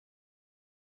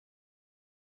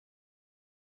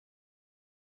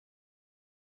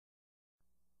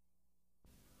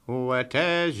What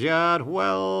is your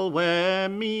will wi'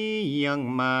 me,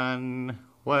 young man?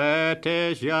 What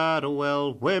is your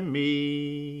will wi'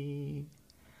 me?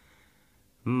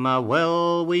 My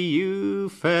will wi' you,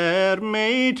 fair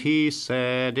maid, he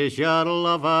said, is your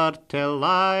lover till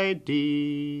I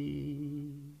die.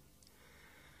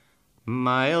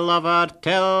 My lover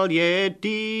till ye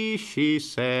die, she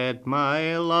said,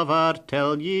 my lover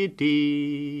till ye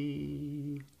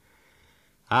die.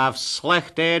 I've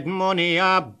slechted mony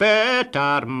a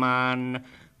better man,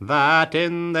 that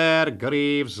in their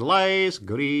graves lies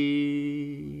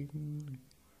green.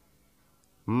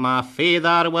 My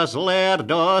father was laird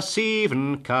o'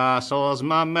 7 castles,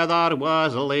 my mother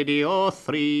was lady o'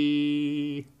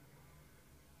 3.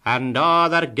 And o'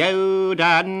 their gowd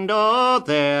and o'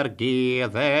 their gee,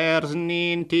 there's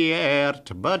nane to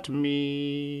earth but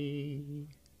me.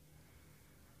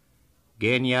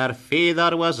 Gin your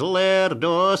father was laird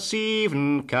o'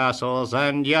 7 castles,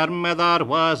 and your mother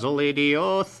was lady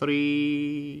o'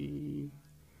 3.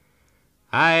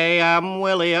 I am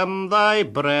William, thy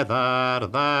brother,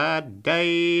 that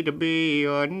died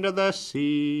beyond the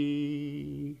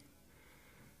sea.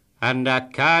 And I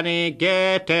canna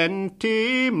get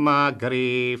into my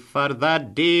grave for the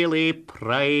daily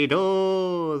pride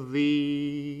o'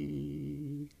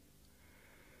 thee.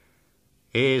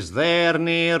 Is there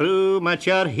nae room at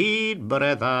your head,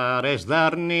 brother? Is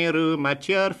there nae room at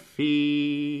your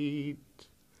feet?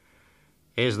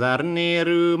 Is there nae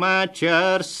room at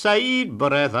your side,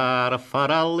 brother,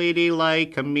 for a lady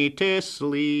like me to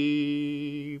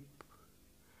sleep?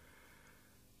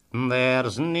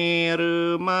 There's nae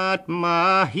room at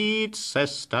my head,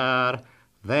 sister,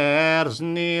 there's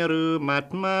nae room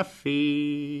at my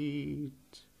feet.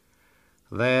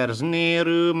 There's nae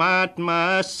room at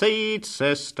my side,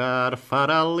 sister, for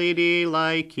a lady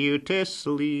like you to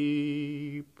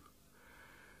sleep.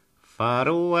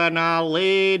 For when I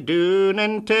lay down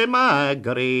into my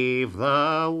grave,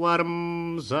 the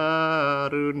worms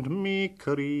around me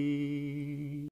creep.